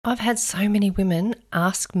I've had so many women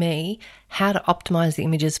ask me how to optimize the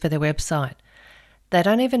images for their website. They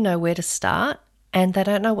don't even know where to start, and they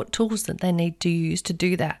don't know what tools that they need to use to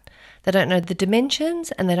do that. They don't know the dimensions,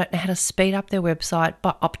 and they don't know how to speed up their website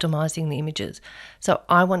by optimizing the images. So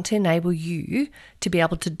I want to enable you to be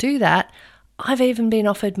able to do that. I've even been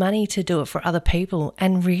offered money to do it for other people,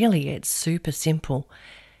 and really it's super simple.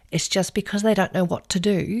 It's just because they don't know what to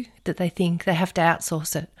do that they think they have to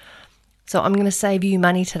outsource it. So I'm going to save you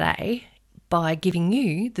money today by giving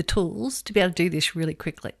you the tools to be able to do this really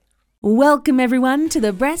quickly. Welcome everyone to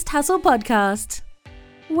the Breast Hustle Podcast,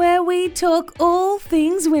 where we talk all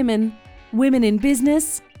things women, women in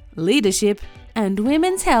business, leadership, and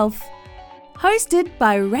women's health. Hosted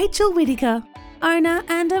by Rachel Whitaker, owner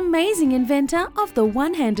and amazing inventor of the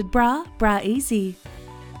one-handed bra, Bra Easy.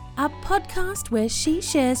 A podcast where she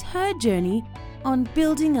shares her journey on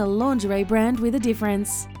building a lingerie brand with a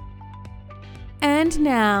difference. And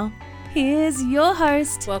now, here's your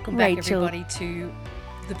host, Welcome back, Rachel. everybody, to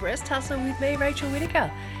the Breast Hustle with me, Rachel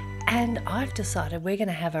Whitaker. And I've decided we're going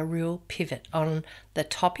to have a real pivot on the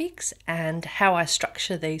topics and how I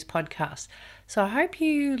structure these podcasts. So I hope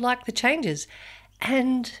you like the changes.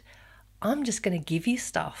 And I'm just going to give you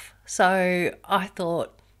stuff. So I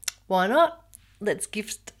thought, why not? Let's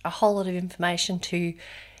give a whole lot of information to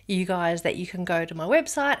you guys that you can go to my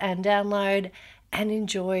website and download and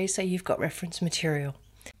enjoy, so you've got reference material.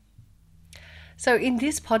 So in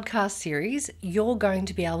this podcast series, you're going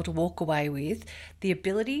to be able to walk away with the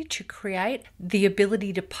ability to create, the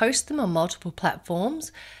ability to post them on multiple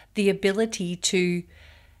platforms, the ability to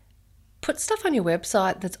put stuff on your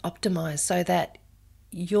website that's optimized so that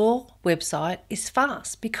your website is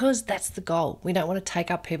fast, because that's the goal. We don't want to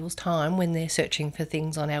take up people's time when they're searching for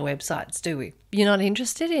things on our websites, do we? You're not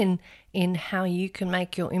interested in how you can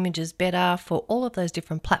make your images better for all of those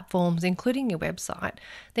different platforms, including your website,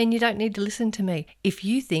 then you don't need to listen to me. If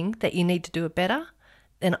you think that you need to do it better,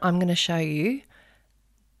 then I'm going to show you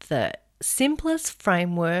the simplest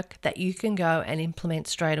framework that you can go and implement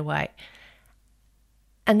straight away.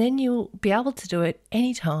 And then you'll be able to do it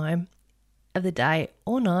anytime of the day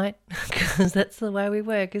or night, because that's the way we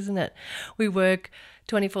work, isn't it? We work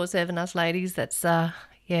 24/7, us ladies. That's,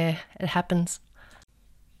 it happens.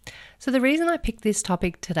 So the reason I picked this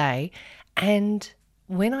topic today, and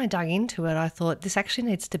when I dug into it, I thought this actually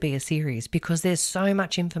needs to be a series because there's so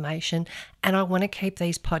much information and I want to keep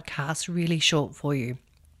these podcasts really short for you.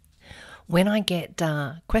 When I get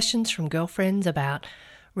questions from girlfriends about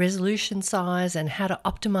resolution size and how to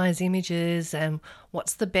optimize images and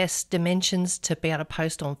what's the best dimensions to be able to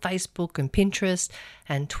post on Facebook and Pinterest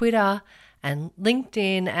and Twitter and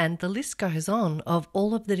LinkedIn, and the list goes on of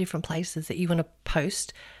all of the different places that you want to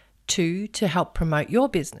post to help promote your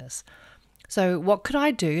business. So what could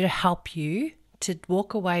I do to help you to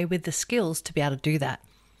walk away with the skills to be able to do that?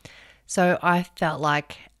 So I felt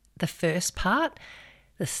like the first part,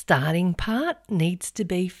 the starting part, needs to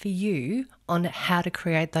be for you on how to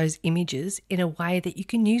create those images in a way that you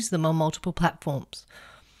can use them on multiple platforms.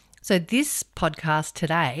 So this podcast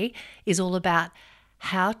today is all about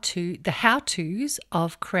the how-tos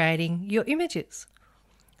of creating your images.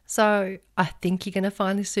 So I think you're going to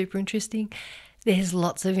find this super interesting. There's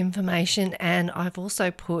lots of information, and I've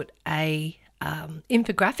also put a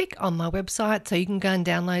infographic on my website, so you can go and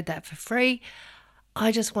download that for free.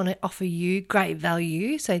 I just want to offer you great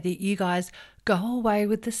value so that you guys go away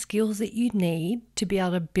with the skills that you need to be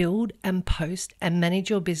able to build and post and manage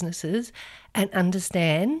your businesses and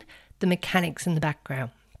understand the mechanics in the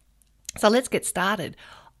background. So let's get started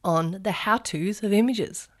on the how-tos of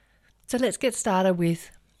images. So let's get started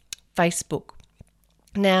with Facebook.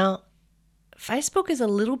 Now, Facebook is a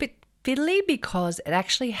little bit fiddly because it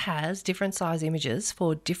actually has different size images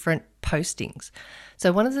for different postings.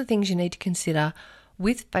 So one of the things you need to consider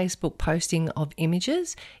with Facebook posting of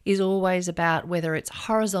images is always about whether it's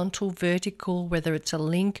horizontal, vertical, whether it's a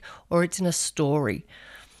link or it's in a story.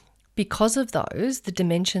 Because of those, the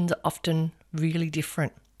dimensions are often really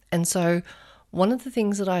different. And so one of the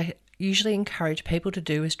things that I usually encourage people to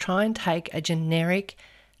do is try and take a generic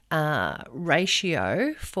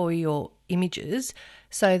ratio for your images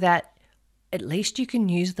so that at least you can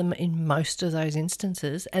use them in most of those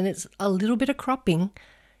instances. And it's a little bit of cropping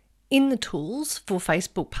in the tools for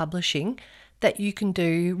Facebook publishing that you can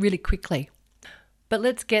do really quickly. But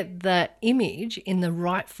let's get the image in the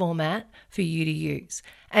right format for you to use.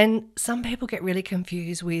 And some people get really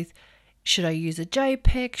confused with, should I use a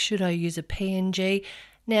JPEG? Should I use a PNG?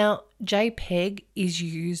 Now, JPEG is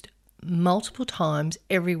used multiple times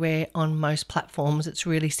everywhere on most platforms. It's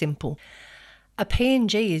really simple. A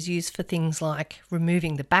PNG is used for things like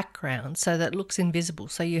removing the background so that it looks invisible.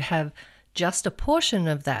 So you have just a portion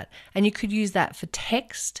of that, and you could use that for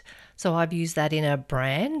text. So I've used that in a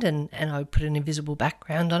brand and I would put an invisible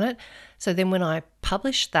background on it. So then when I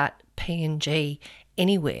publish that PNG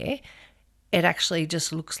anywhere, it actually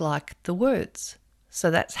just looks like the words. So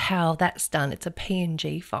that's how that's done. It's a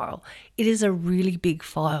PNG file. It is a really big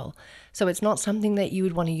file. So it's not something that you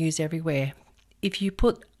would want to use everywhere. If you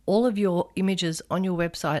put all of your images on your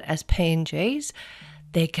website as PNGs,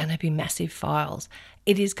 they're going to be massive files.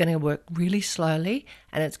 It is going to work really slowly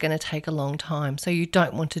and it's going to take a long time. So you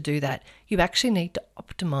don't want to do that. You actually need to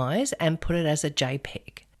optimize and put it as a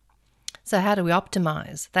JPEG. So how do we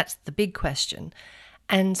optimize? That's the big question.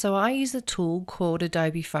 And so I use a tool called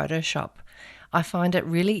Adobe Photoshop. I find it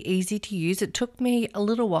really easy to use. It took me a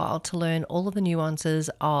little while to learn all of the nuances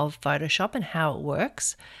of Photoshop and how it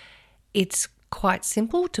works. It's quite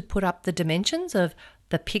simple to put up the dimensions of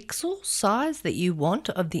the pixel size that you want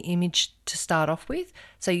of the image to start off with.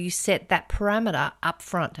 So you set that parameter up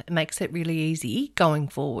front. It makes it really easy going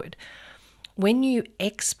forward. When you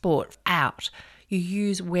export out, you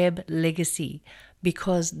use Web Legacy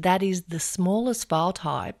because that is the smallest file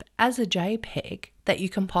type as a JPEG that you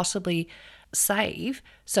can possibly save,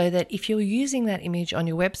 so that if you're using that image on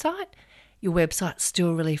your website's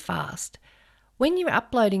still really fast. When you're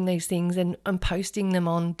uploading these things and posting them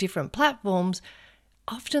on different platforms,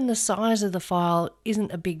 often the size of the file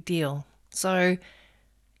isn't a big deal. So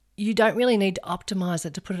you don't really need to optimize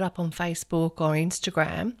it to put it up on Facebook or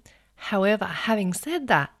Instagram. However, having said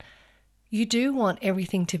that, you do want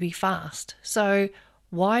everything to be fast. So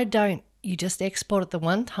why don't you just export it the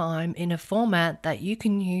one time in a format that you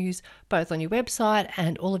can use both on your website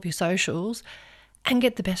and all of your socials and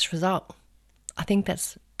get the best result? I think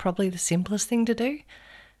that's probably the simplest thing to do.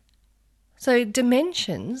 So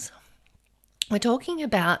dimensions, we're talking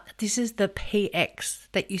about, this is the PX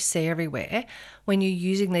that you see everywhere when you're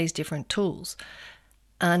using these different tools.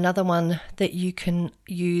 Another one that you can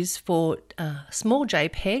use for small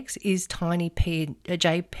JPEGs is JPG,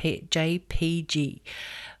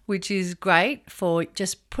 which is great for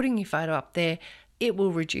just putting your photo up there. It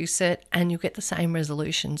will reduce it and you'll get the same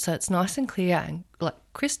resolution. So it's nice and clear and like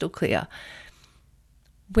crystal clear.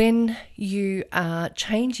 When you are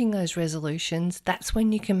changing those resolutions, that's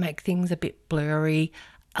when you can make things a bit blurry,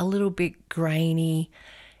 a little bit grainy.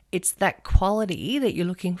 It's that quality that you're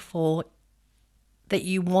looking for, that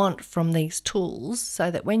you want from these tools, so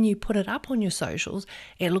that when you put it up on your socials,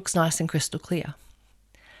 it looks nice and crystal clear.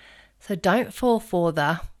 So don't fall for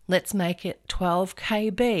the let's make it 12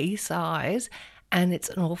 KB size and it's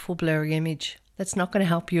an awful blurry image. That's not going to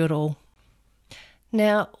help you at all.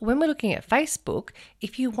 Now, when we're looking at Facebook,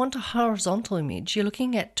 if you want a horizontal image, you're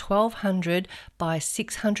looking at 1200 by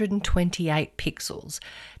 628 pixels.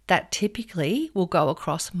 That typically will go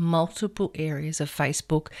across multiple areas of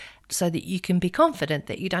Facebook so that you can be confident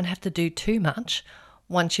that you don't have to do too much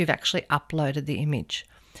once you've actually uploaded the image.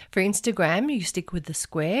 For Instagram, you stick with the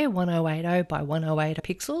square 1080 by 108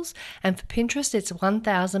 pixels, and for Pinterest, it's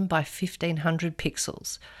 1000 by 1500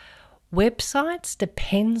 pixels. Websites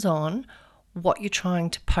depends on what you're trying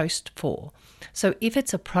to post for. So if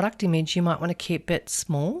it's a product image, you might want to keep it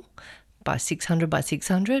small, by 600 by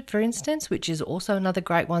 600, for instance, which is also another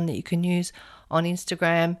great one that you can use on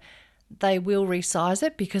Instagram. They will resize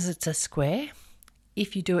it because it's a square.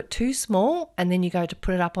 If you do it too small and then you go to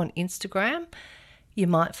put it up on Instagram, you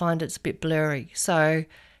might find it's a bit blurry. So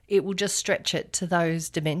it will just stretch it to those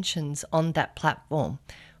dimensions on that platform.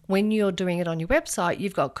 When you're doing it on your website,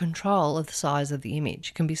 you've got control of the size of the image.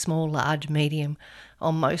 It can be small, large, medium.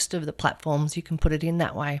 On most of the platforms, you can put it in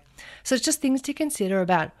that way. So it's just things to consider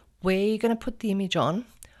about where you're going to put the image on,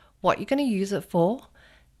 what you're going to use it for,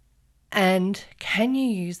 and can you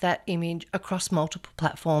use that image across multiple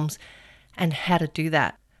platforms and how to do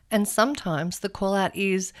that. And sometimes the call out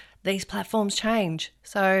is these platforms change.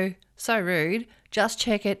 So rude. Just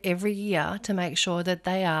check it every year to make sure that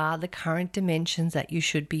they are the current dimensions that you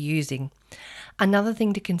should be using. Another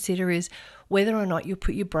thing to consider is whether or not you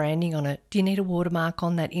put your branding on it. Do you need a watermark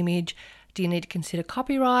on that image? Do you need to consider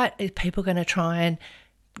copyright? Is people going to try and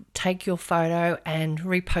take your photo and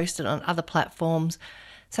repost it on other platforms?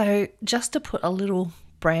 So just to put a little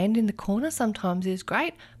brand in the corner sometimes is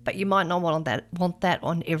great, but you might not want that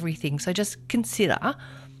on everything. So just consider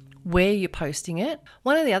where you're posting it.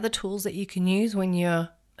 One of the other tools that you can use when you're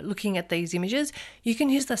looking at these images, you can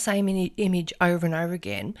use the same image over and over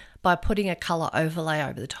again by putting a color overlay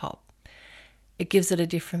over the top. It gives it a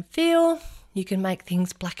different feel. You can make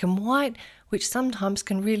things black and white, which sometimes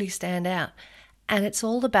can really stand out. And it's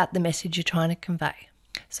all about the message you're trying to convey.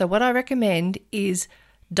 So what I recommend is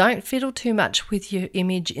don't fiddle too much with your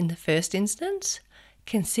image in the first instance.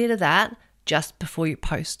 Consider that just before you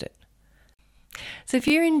post it. So if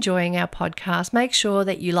you're enjoying our podcast, make sure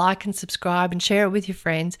that you like and subscribe and share it with your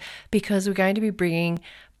friends, because we're going to be bringing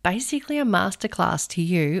basically a masterclass to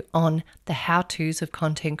you on the how-tos of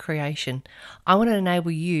content creation. I want to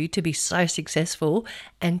enable you to be so successful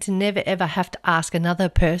and to never ever have to ask another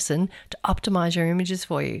person to optimize your images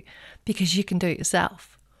for you, because you can do it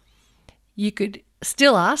yourself. You could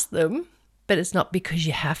still ask them, but it's not because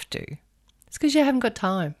you have to. It's because you haven't got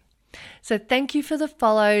time. So thank you for the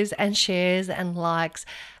follows and shares and likes.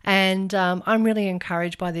 And I'm really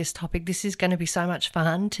encouraged by this topic. This is going to be so much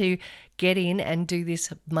fun to get in and do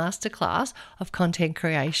this masterclass of content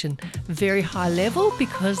creation. Very high level,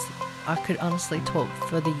 because I could honestly talk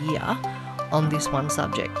for the year on this one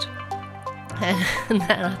subject. And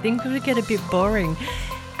that I think would get a bit boring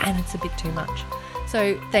and it's a bit too much.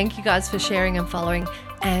 So thank you guys for sharing and following.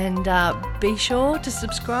 And be sure to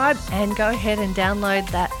subscribe and go ahead and download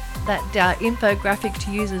that infographic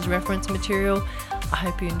to use as reference material. I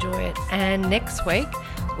hope you enjoy it. And next week,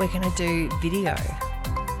 we're going to do video.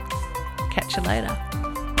 Catch you later.